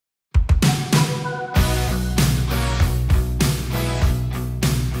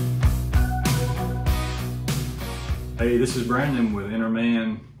Hey, this is Brandon with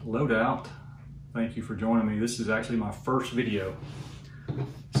Interman Loadout. Thank you for joining me. This is actually my first video.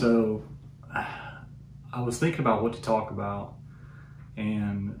 So I was thinking about what to talk about,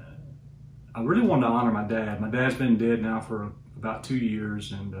 and I really wanted to honor my dad. My dad's been dead now for about 2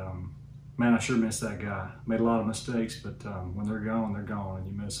 years, and man, I sure miss that guy. Made a lot of mistakes, but when they're gone, and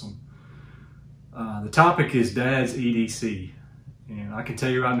you miss them. The topic is Dad's EDC. And I can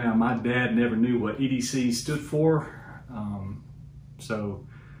tell you right now, my dad never knew what EDC stood for. So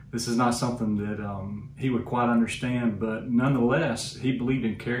this is not something that he would quite understand, but nonetheless, he believed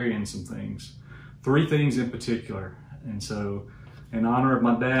in carrying some things. 3 things in particular. And so in honor of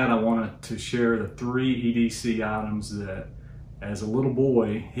my dad, I wanted to share the 3 EDC items that as a little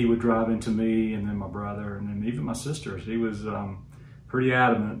boy, he would drive into me and then my brother and then even my sisters. He was pretty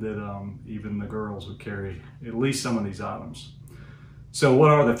adamant that even the girls would carry at least some of these items. So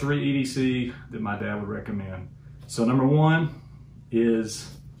what are the 3 EDC that my dad would recommend? So number 1 is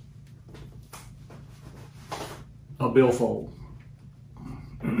a Billfold.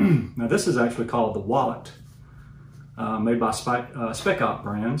 Now this is actually called the wallet, made by Spec Ops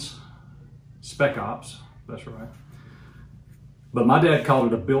brands. Spec Ops, that's right. But my dad called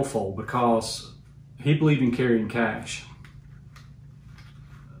it a Billfold because he believed in carrying cash.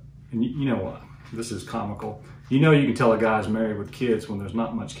 And you know what? This is comical. You know you can tell a guy's married with kids when there's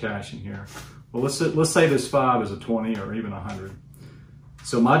not much cash in here. Well, let's say this 5 is a 20 or even 100.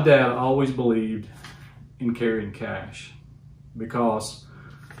 So my dad always believed in carrying cash. Because,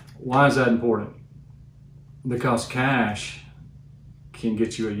 why is that important? Because cash can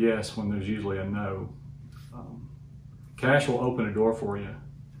get you a yes when there's usually a no. Cash will open a door for you.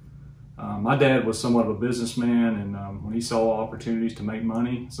 My dad was somewhat of a businessman, and when he saw opportunities to make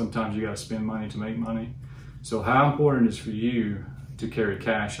money, sometimes you got to spend money to make money. So how important is for you to carry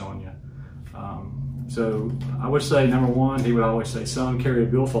cash on you? So I would say number 1, he would always say, son, carry a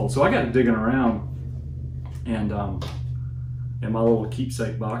Billfold. So I got digging around and in my little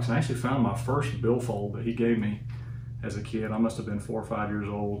keepsake box, and I actually found my first Billfold that he gave me as a kid. I must have been 4 or 5 years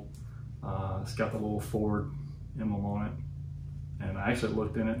old. It's got the little Ford emblem on it. And I actually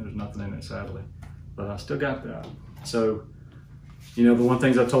looked in it, there's nothing in it, sadly. But I still got that. So, you know, the one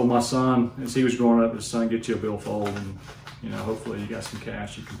things I told my son as he was growing up is, son, get you a Billfold, and, you know, hopefully you got some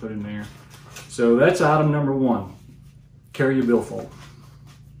cash you can put in there. So that's item number 1, carry your Billfold.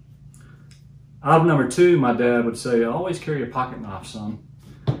 Item number 2, my dad would say, always carry a pocket knife, son.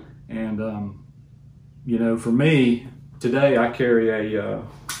 And, you know, for me, today I carry a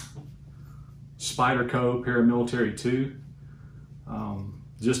Spyderco Paramilitary 2.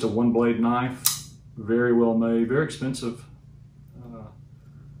 Just a 1-blade knife, very well made, very expensive.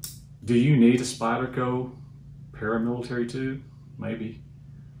 Do you need a Spyderco Paramilitary 2? Maybe.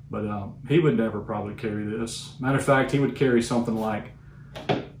 But he would never probably carry this. Matter of fact, he would carry something like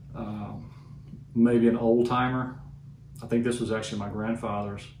maybe an old timer. I think this was actually my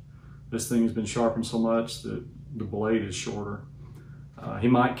grandfather's. This thing has been sharpened so much that the blade is shorter. He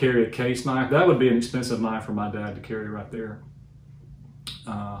might carry a case knife. That would be an expensive knife for my dad to carry right there.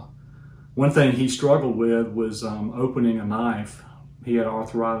 One thing he struggled with was opening a knife. He had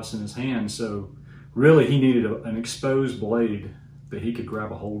arthritis in his hand, so really he needed an exposed blade that he could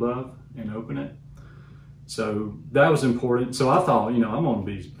grab a hold of and open it. So that was important. So I thought, you know, I'm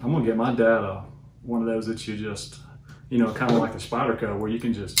gonna get my dad one of those that you just, you know, kind of like the Spyderco, where you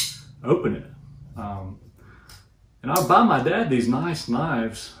can just open it. And I'd buy my dad these nice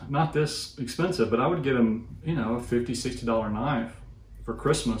knives, not this expensive, but I would get him, you know, a $50, $60 knife for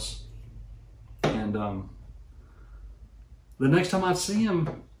Christmas. And the next time I'd see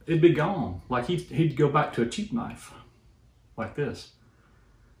him, it'd be gone. Like he'd go back to a cheap knife, like this.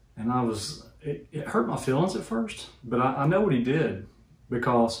 And it hurt my feelings at first, but I know what he did,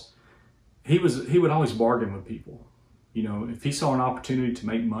 because he would always bargain with people. You know, if he saw an opportunity to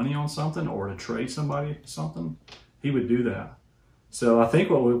make money on something or to trade somebody something, he would do that. So I think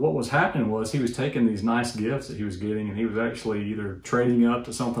what was happening was he was taking these nice gifts that he was getting, and he was actually either trading up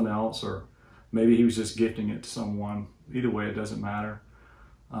to something else, or maybe he was just gifting it to someone. Either way, it doesn't matter.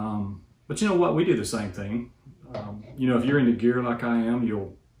 But you know what? We do the same thing. You know, if you're into gear like I am,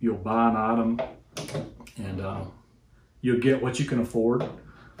 you'll buy an item, and you'll get what you can afford.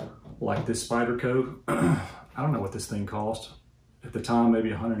 Like this Spyderco. I don't know what this thing cost. At the time,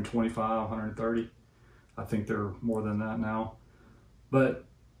 maybe 125, 130. I think they're more than that now. But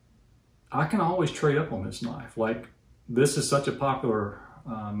I can always trade up on this knife. Like, this is such a popular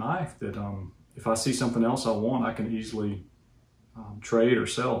knife that if I see something else I want, I can easily trade or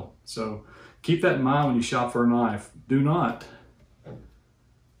sell. So keep that in mind when you shop for a knife. Do not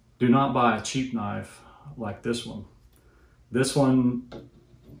buy a cheap knife like this one. This one,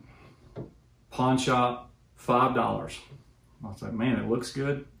 pawn shop, $5. I was like, man, it looks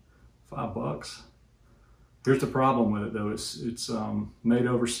good, $5. Here's the problem with it though, it's made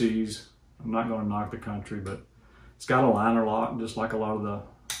overseas. I'm not gonna knock the country, but it's got a liner lock, just like a lot of the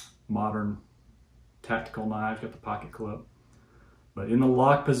modern tactical knives, got the pocket clip. But in the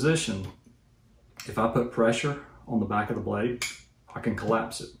lock position, if I put pressure on the back of the blade, I can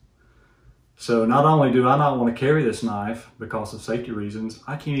collapse it. So not only do I not want to carry this knife because of safety reasons,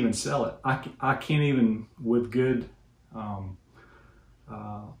 I can't even sell it. I can't even, with good,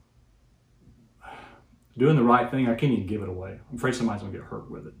 doing the right thing, I can't even give it away. I'm afraid somebody's gonna get hurt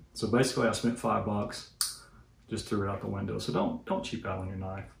with it. So basically I spent $5, just threw it out the window. So don't cheap out on your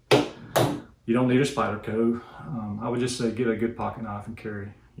knife. You don't need a Spyderco. I would just say get a good pocket knife and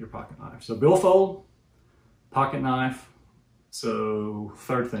carry your pocket knife. So Billfold, pocket knife. So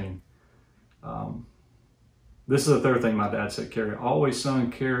third thing, this is the third thing my dad said carry. Always,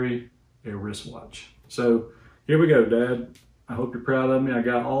 son, carry a wristwatch. So here we go, Dad. I hope you're proud of me. I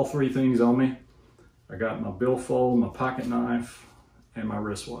got all three things on me. I got my Billfold, my pocket knife, and my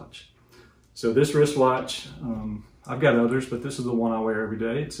wristwatch. So this wristwatch, I've got others, but this is the one I wear every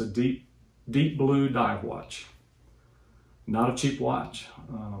day. It's a deep blue dive watch. Not a cheap watch.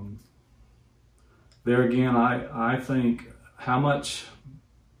 There again, I think how much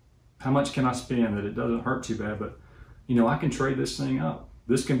can I spend that it doesn't hurt too bad, but you know, I can trade this thing up.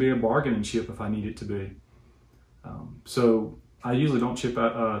 This can be a bargaining chip if I need it to be. So I usually don't cheap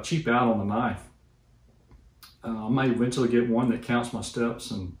out on the knife. I might eventually get one that counts my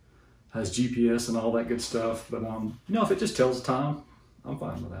steps and has GPS and all that good stuff, but you know, if it just tells the time, I'm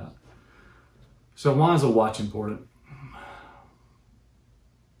fine with that. So why is a watch important?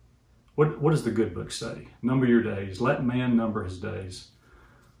 What does the good book say? Number your days. Let man number his days.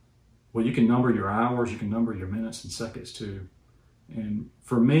 Well, you can number your hours, you can number your minutes and seconds too. And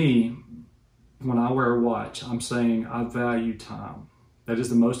for me, when I wear a watch, I'm saying I value time. That is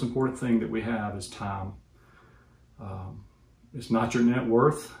the most important thing that we have is time. It's not your net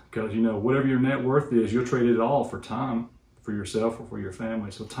worth, because you know, whatever your net worth is, you'll trade it all for time, for yourself or for your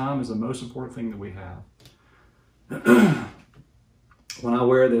family. So time is the most important thing that we have. When I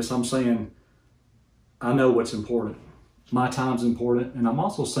wear this, I'm saying, I know what's important. My time's important, and I'm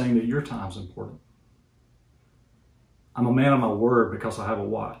also saying that your time's important. I'm a man of my word because I have a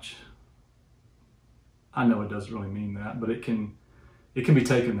watch. I know it doesn't really mean that, but it can be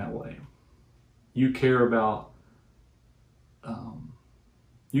taken that way. You care about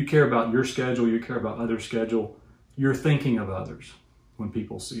your schedule, you care about others' schedule. You're thinking of others when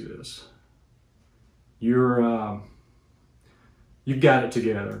people see this. You've got it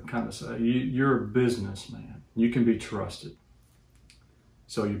together, kind of say. You're a businessman. You can be trusted.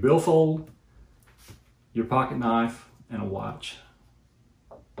 So your Billfold, your pocket knife, and a watch.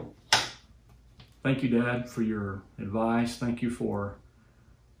 Thank you, Dad, for your advice. Thank you for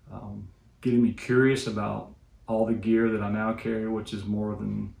getting me curious about all the gear that I now carry, which is more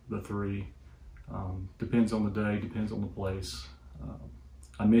than the three. Depends on the day, depends on the place.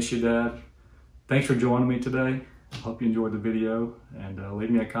 I miss you, Dad. Thanks for joining me today. Hope you enjoyed the video, and leave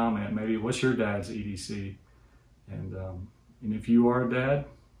me a comment. Maybe what's your dad's EDC? And if you are a dad,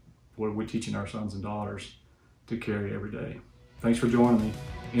 what are we teaching our sons and daughters to carry every day? Thanks for joining me.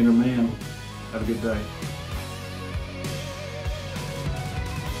 Inner Man, have a good day.